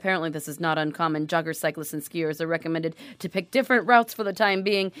Office, and apparently this is not uncommon. Joggers, cyclists, and skiers are recommended to pick different routes for the time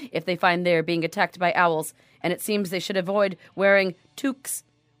being if they find they're being attacked by owls, and it seems they should avoid wearing toques,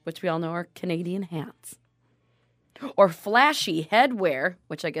 which we all know are Canadian hats, or flashy headwear,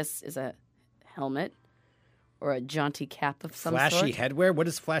 which I guess is a helmet or a jaunty cap of some sort. Flashy headwear? What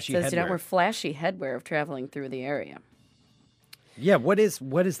is flashy Says headwear? do not wear flashy headwear if traveling through the area. Yeah, what does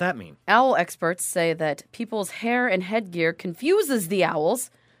that mean? Owl experts say that people's hair and headgear confuses the owls.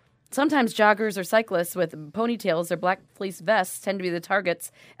 Sometimes joggers or cyclists with ponytails or black fleece vests tend to be the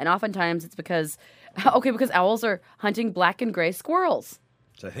targets, and oftentimes it's because owls are hunting black and gray squirrels.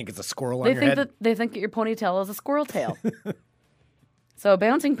 So I think it's a squirrel on your head? They think that your ponytail is a squirrel tail. So a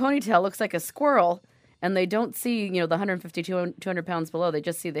bouncing ponytail looks like a squirrel, and they don't see, the 150, 200 pounds below. They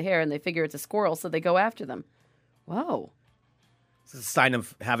just see the hair, and they figure it's a squirrel, so they go after them. Whoa. It's a sign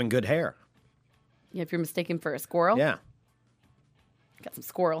of having good hair. Yeah, if you're mistaken for a squirrel. Yeah. Got some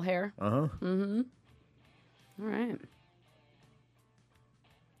squirrel hair. Uh-huh. Mm-hmm. All right.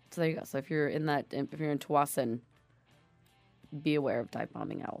 So there you go. So if you're in Tawasin, be aware of dive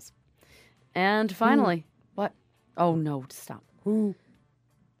bombing owls. And finally, what? Oh no! Stop.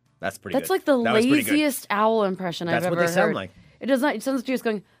 That's pretty good. That's like the That was pretty good. laziest owl impression I've ever heard. That's what they sound like. It does not. It sounds like you're just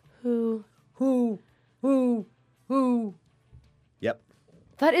going, who. Yep.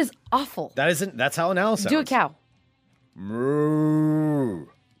 That is awful. That's how an owl sounds. Do a cow. Moo.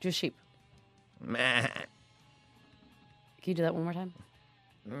 Do a sheep. Meh. Can you do that one more time?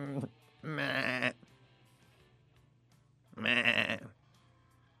 Meh. Meh.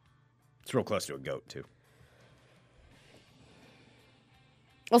 It's real close to a goat, too.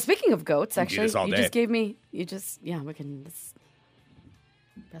 Well, speaking of goats, We can do actually, this all you day. just gave me. We can. This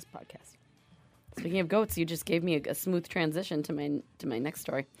best podcast. Speaking of goats, you just gave me a smooth transition to my next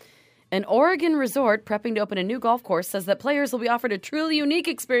story. An Oregon resort prepping to open a new golf course says that players will be offered a truly unique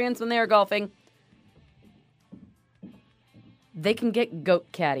experience when they are golfing. They can get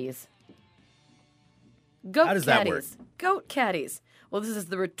goat caddies. How does that work? Goat caddies. Well, this is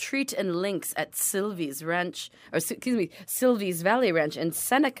the Retreat and Links at Sylvie's Valley Ranch in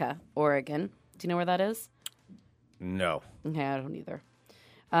Seneca, Oregon. Do you know where that is? No. Okay, I don't either.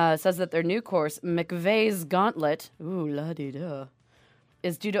 Says that their new course, McVeigh's Gauntlet, ooh, la-di-da,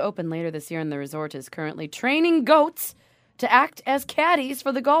 is due to open later this year, and the resort is currently training goats to act as caddies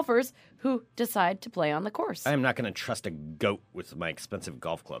for the golfers who decide to play on the course. I am not going to trust a goat with my expensive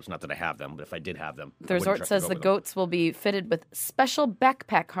golf clubs. Not that I have them, but if I did have them, The resort says the goats will be fitted with special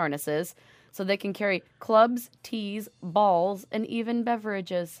backpack harnesses so they can carry clubs, tees, balls, and even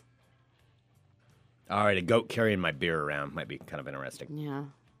beverages. All right, a goat carrying my beer around might be kind of interesting. Yeah.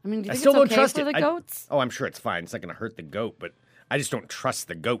 I mean, do you I think still it's don't okay trust for it. the goats? Oh, I'm sure it's fine. It's not going to hurt the goat, but I just don't trust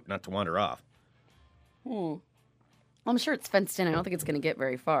the goat not to wander off. I'm sure it's fenced in. I don't think it's going to get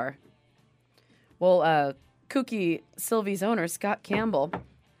very far. Well, kooky Sylvie's owner, Scott Campbell. Oh,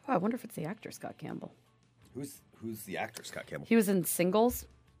 I wonder if it's the actor Scott Campbell. Who's the actor, Scott Campbell? He was in Singles.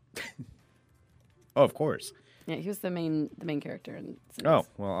 Oh, of course. Yeah, he was the main character in Singles.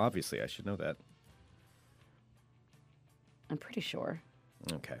 Oh, well, obviously I should know that. I'm pretty sure.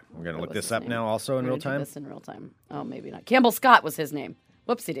 Okay, we're going to What look was this his up name? now also in We're real gonna do time? this in real time. Oh, maybe not. Campbell Scott was his name.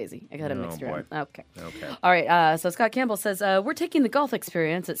 Whoopsie daisy. I got him Oh, mixed boy. around. Okay. Okay. All right. So Scott Campbell says, we're taking the golf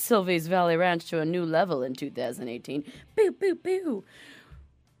experience at Sylvie's Valley Ranch to a new level in 2018. Boo, boo, boo.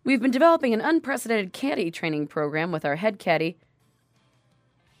 We've been developing an unprecedented caddy training program with our head caddy,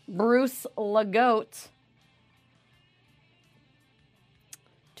 Bruce LaGoat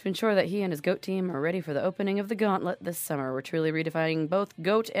to ensure that he and his goat team are ready for the opening of the gauntlet this summer. We're truly redefining both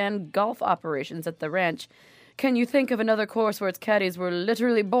goat and golf operations at the ranch. Can you think of another course where its caddies were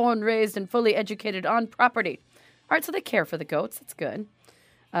literally born, raised, and fully educated on property? All right, so they care for the goats. That's good.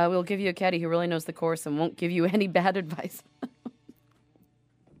 We'll give you a caddy who really knows the course and won't give you any bad advice.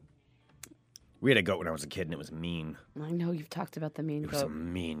 We had a goat when I was a kid, and it was mean. I know you've talked about the mean goat. It was a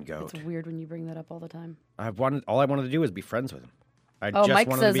mean goat. It's weird when you bring that up all the time. All I wanted to do was be friends with him.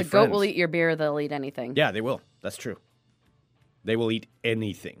 Mike says a goat will eat your beer, they'll eat anything. Yeah, they will. That's true. They will eat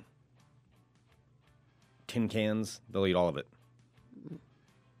anything. Tin cans, they'll eat all of it.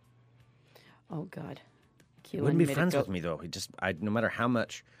 Oh, God. He wouldn't be friends with me, though. No matter how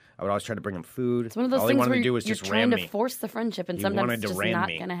much, I would always try to bring him food. It's one of those things where you're trying to force the friendship, and sometimes it's just not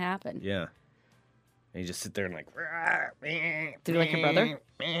going to happen. Yeah. And you just sit there and like... Did you like your brother?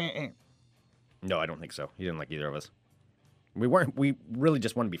 No, I don't think so. He didn't like either of us. We really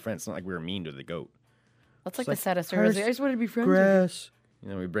just wanted to be friends. It's not like we were mean to the goat. That's like the saddest story. I just wanted to be friends grass.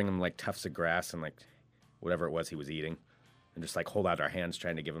 With you. We bring him like tufts of grass and like whatever it was he was eating. And just like hold out our hands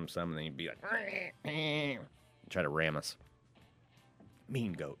trying to give him some. And then he'd be like... try to ram us.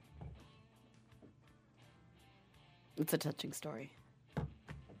 Mean goat. It's a touching story.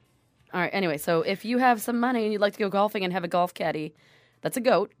 All right, anyway, so if you have some money and you'd like to go golfing and have a golf caddy that's a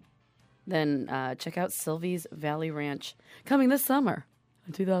goat, then check out Sylvie's Valley Ranch, coming this summer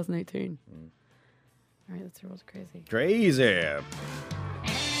in 2018. All right, that's real crazy. Crazy.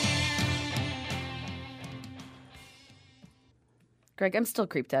 Greg, I'm still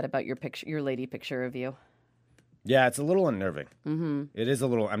creeped out about your lady picture of you. Yeah, it's a little unnerving. Mm-hmm. It is a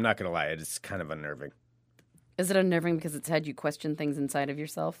little, I'm not going to lie, it's kind of unnerving. Is it unnerving because it's had you question things inside of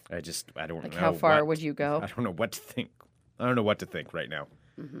yourself? I don't know. Like how far would you go? I don't know what to think. I don't know what to think right now.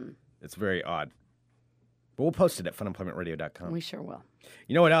 Mm-hmm. It's very odd. But we'll post it at funemploymentradio.com. We sure will.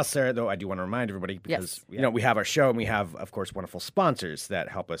 You know what else, Sarah, though? I do want to remind everybody because, we have our show and we have, of course, wonderful sponsors that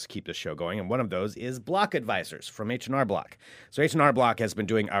help us keep the show going. And one of those is Block Advisors from H&R Block. So H&R Block has been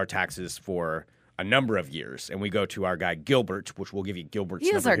doing our taxes for a number of years, and we go to our guy Gilbert, which we'll give you Gilbert's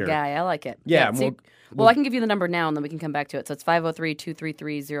number here. He is our guy. I like it. Yeah. Well, I can give you the number now, and then we can come back to it. So it's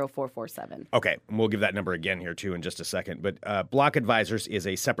 503-233-0447. Okay, and we'll give that number again here, too, in just a second. But Block Advisors is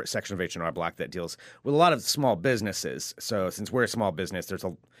a separate section of H&R Block that deals with a lot of small businesses. So since we're a small business,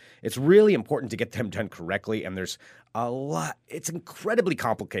 it's really important to get them done correctly, and there's a lot. It's incredibly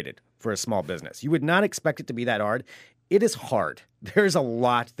complicated for a small business. You would not expect it to be that hard. It is hard. There's a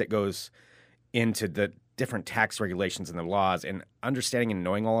lot that goes into the different tax regulations and the laws, and understanding and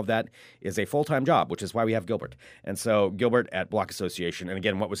knowing all of that is a full-time job, which is why we have Gilbert. And so Gilbert at Block Association, and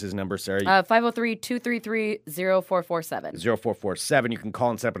again, what was his number, Sarah? 503-233-0447. 0447. You can call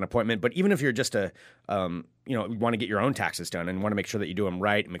and set up an appointment. But even if you're just you want to get your own taxes done and want to make sure that you do them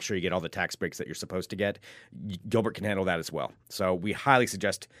right and make sure you get all the tax breaks that you're supposed to get, Gilbert can handle that as well. So we highly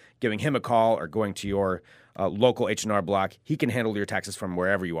suggest giving him a call or going to your local H&R Block. He can handle your taxes from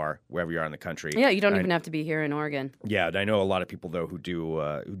wherever you are in the country. Yeah, you don't even have to be here in Oregon. Yeah, I know a lot of people though who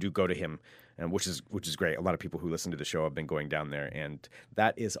do go to him, and which is great. A lot of people who listen to the show have been going down there, and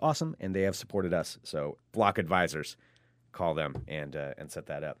that is awesome. And they have supported us. So Block Advisors, call them and set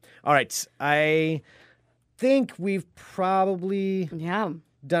that up. All right, I think we've probably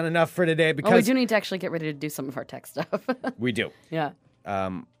done enough for today because we do need to actually get ready to do some of our tech stuff. We do. Yeah.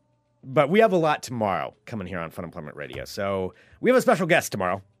 But we have a lot tomorrow coming here on Fun Employment Radio. So we have a special guest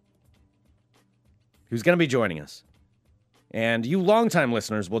tomorrow who's going to be joining us. And you longtime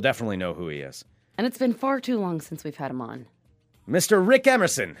listeners will definitely know who he is. And it's been far too long since we've had him on. Mr. Rick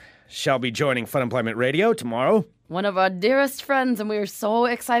Emerson shall be joining Fun Employment Radio tomorrow. One of our dearest friends, and we are so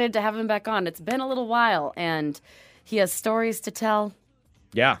excited to have him back on. It's been a little while, and he has stories to tell.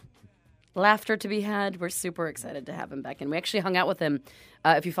 Yeah. Laughter to be had. We're super excited to have him back. And we actually hung out with him.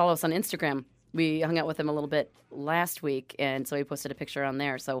 If you follow us on Instagram, we hung out with him a little bit last week, and so he posted a picture on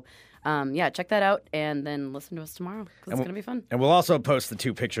there. So, check that out, and then listen to us tomorrow, because it's going to be fun. And we'll also post the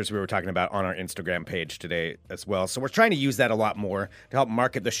two pictures we were talking about on our Instagram page today as well. So we're trying to use that a lot more to help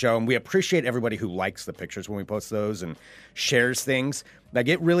market the show, and we appreciate everybody who likes the pictures when we post those and shares things. Like,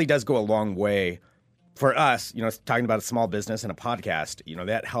 it really does go a long way for us, talking about a small business and a podcast,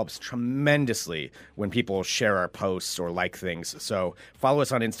 that helps tremendously when people share our posts or like things. So follow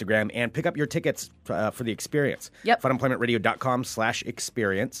us on Instagram and pick up your tickets for the experience. Yep.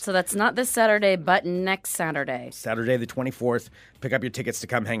 funemploymentradio.com/experience. So that's not this Saturday, but next Saturday. Saturday the 24th. Pick up your tickets to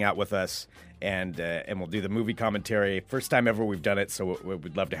come hang out with us, and we'll do the movie commentary. First time ever we've done it, so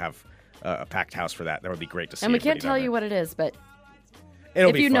we'd love to have a packed house for that. That would be great to see. And we can't tell you what it is, but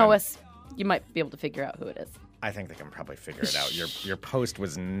It'll be you know fun. us, you might be able to figure out who it is. I think they can probably figure it out. Your post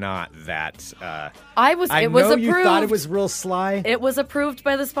was not that. I I was know approved. you thought it was real sly. It was approved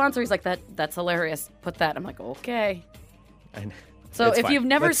by the sponsor. He's like, that's hilarious. Put that. I'm like, okay. So It's if fine. you've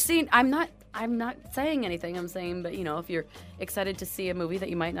never Let's- seen, I'm not saying anything. I'm saying, but if you're excited to see a movie that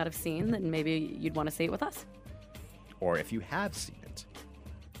you might not have seen, then maybe you'd want to see it with us. Or if you have seen it.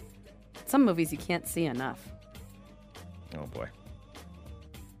 Some movies you can't see enough. Oh, boy.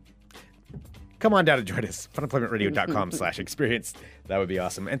 Come on down and join us. funemploymentradio.com/experience. That would be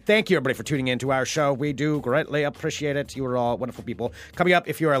awesome. And thank you, everybody, for tuning in to our show. We do greatly appreciate it. You are all wonderful people. Coming up,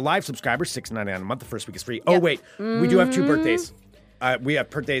 if you're a live subscriber, $6.99 a month. The first week is free. Oh, wait. We do have 2 birthdays. We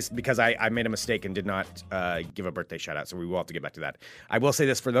have birthdays because I made a mistake and did not give a birthday shout out, so we will have to get back to that. I will say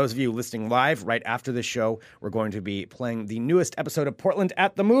this for those of you listening live, right after this show, we're going to be playing the newest episode of Portland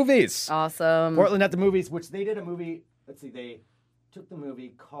at the Movies. Awesome. Portland at the Movies, which they did a movie. Let's see, they took the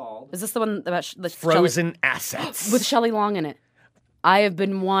movie called Is this the one about the Frozen Assets. with Shelley Long in it? I have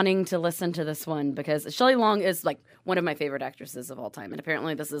been wanting to listen to this one because Shelley Long is like one of my favorite actresses of all time. And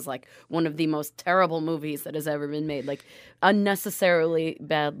apparently this is like one of the most terrible movies that has ever been made. Like unnecessarily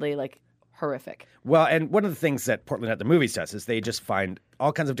badly, like horrific. Well, and one of the things that Portland at the Movies does is they just find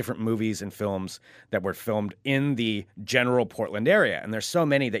all kinds of different movies and films that were filmed in the general Portland area. And there's so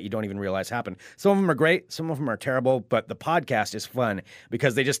many that you don't even realize happen. Some of them are great. Some of them are terrible. But the podcast is fun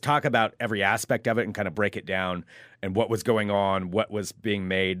because they just talk about every aspect of it and kind of break it down and what was going on, what was being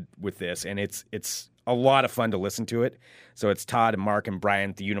made with this. And it's a lot of fun to listen to it. So it's Todd and Mark and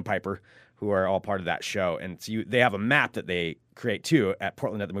Brian, the Unipiper, who are all part of that show. And so they have a map that they create, too, at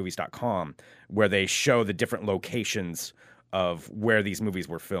portlandatthemovies.com, where they show the different locations of where these movies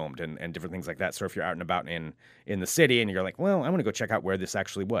were filmed and different things like that. So if you're out and about in the city and you're like, well, I want to go check out where this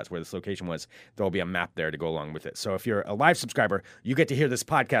actually was, where this location was, there'll be a map there to go along with it. So if you're a live subscriber, you get to hear this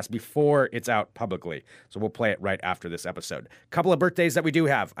podcast before it's out publicly. So we'll play it right after this episode. Couple of birthdays that we do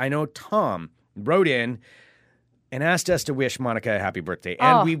have. I know Tom wrote in and asked us to wish Monica a happy birthday.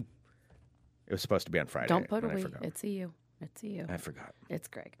 And it was supposed to be on Friday. Don't put a and I we. forgot. It's a you. It's a you. I forgot. It's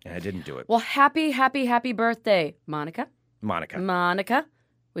Greg. And I didn't do it. Well, happy birthday, Monica. Monica.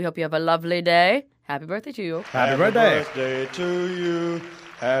 We hope you have a lovely day. Happy birthday to you. Happy birthday. Birthday to you.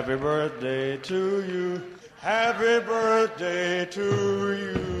 Happy birthday to you. Happy birthday to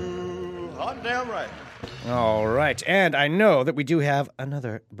you. Hot damn right. All right. And I know that we do have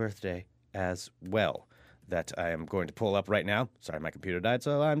another birthday as well that I am going to pull up right now. Sorry, my computer died,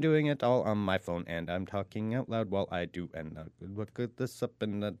 so I'm doing it all on my phone, and I'm talking out loud while I do. And look at this up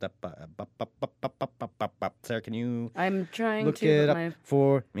in the... Sarah, can you I'm trying look to. it but up my-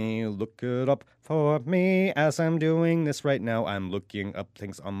 for me? Look it up for me. As I'm doing this right now, I'm looking up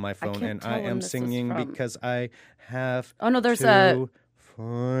things on my phone, can't and tell I when am this is singing from. because I have Oh, no, there's to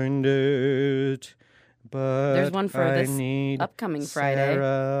find it. But There's one for I this need upcoming Friday.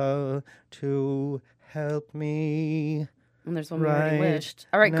 Sarah to help me. And there's one we already right wished.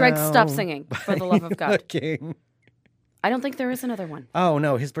 All right, Greg, stop now singing, for the love of God. Looking. I don't think there is another one. Oh,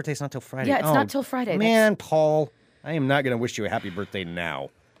 no, his birthday's not till Friday. Yeah, it's Oh, not till Friday. Man, Paul, I am not going to wish you a happy birthday now.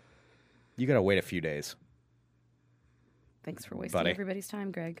 You got to wait a few days. Thanks for wasting Buddy. everybody's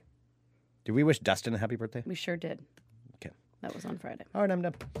time, Greg. Did we wish Dustin a happy birthday? We sure did. Okay. That was on Friday. All right, I'm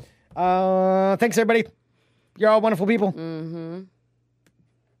done. Thanks, everybody. You're all wonderful people. Mm-hmm.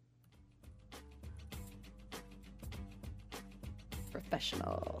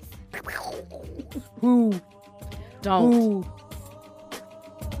 Professionals. Who? Don't.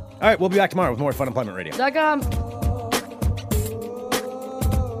 All right, we'll be back tomorrow with more Fun Employment Radio. .com.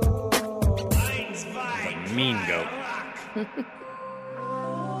 Mean goat.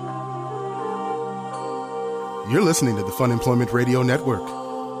 You're listening to the Fun Employment Radio Network.